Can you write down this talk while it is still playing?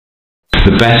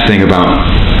the best thing about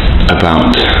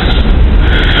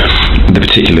the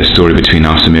particular story between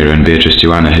Alsamira and Beatrice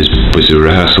Joanna was a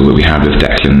rehearsal that we had with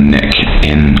Declan and Nick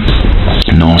in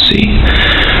Nancy,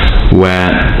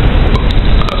 where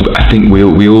I think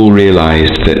we all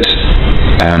realised that,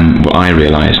 well, I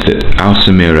realised that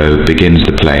Alsamira begins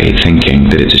the play thinking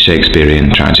that it's a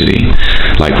Shakespearean tragedy,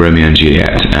 like Romeo and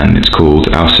Juliet, and it's called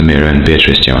Alsamira and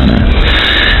Beatrice Joanna.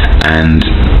 And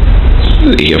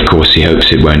of course he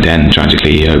hopes it won't end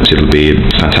tragically. He hopes it'll be a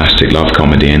fantastic love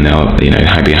comedy and they'll, you know,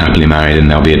 be happily married and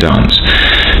there'll be a dance.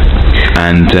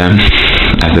 And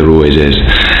as there always is.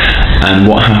 And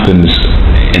what happens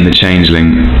in the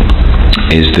Changeling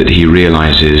is that he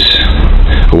realises,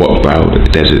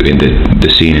 there's the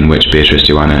scene in which Beatrice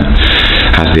Joanna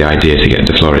has the idea to get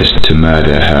De Flores to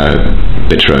murder her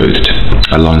betrothed,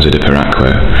 Alonso de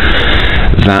Piracqua.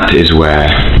 That is where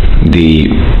the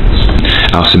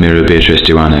Alsamira Beatrice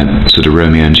Joanna sort of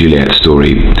Romeo and Juliet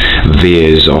story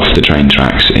veers off the train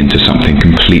tracks into something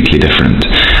completely different,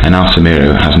 and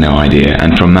Alsamira has no idea,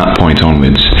 and from that point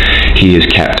onwards he is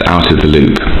kept out of the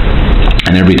loop,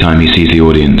 and every time he sees the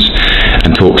audience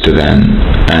and talks to them,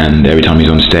 and every time he's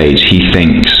on stage, he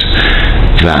thinks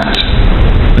that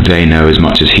they know as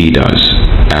much as he does,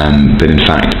 but in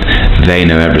fact they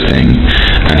know everything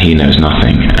and he knows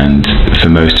nothing. And for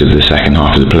most of the second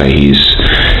half of the play he's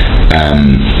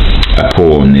a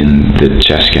pawn in the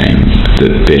chess game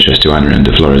that Beatrice Joanna and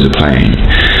De Flores are playing.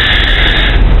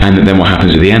 And then what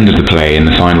happens at the end of the play, in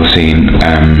the final scene,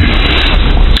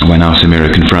 when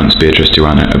Alsamira confronts Beatrice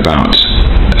Joanna about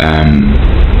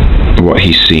what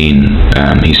he's seen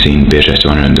Beatrice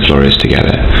Joanna and De Flores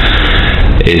together,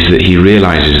 is that he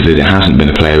realises that it hasn't been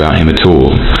a play about him at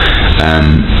all,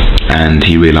 and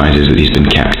he realises that he's been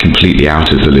kept completely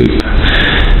out of the loop,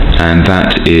 and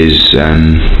that is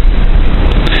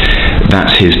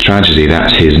that's his tragedy,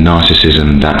 that's his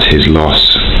narcissism, that's his loss.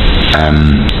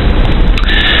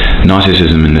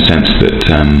 Narcissism in the sense that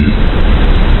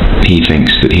he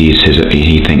thinks that he's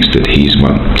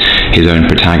his own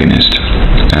protagonist,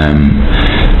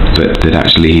 but that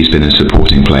actually he's been a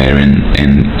supporting player in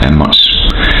a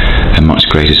much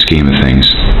greater scheme of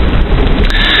things.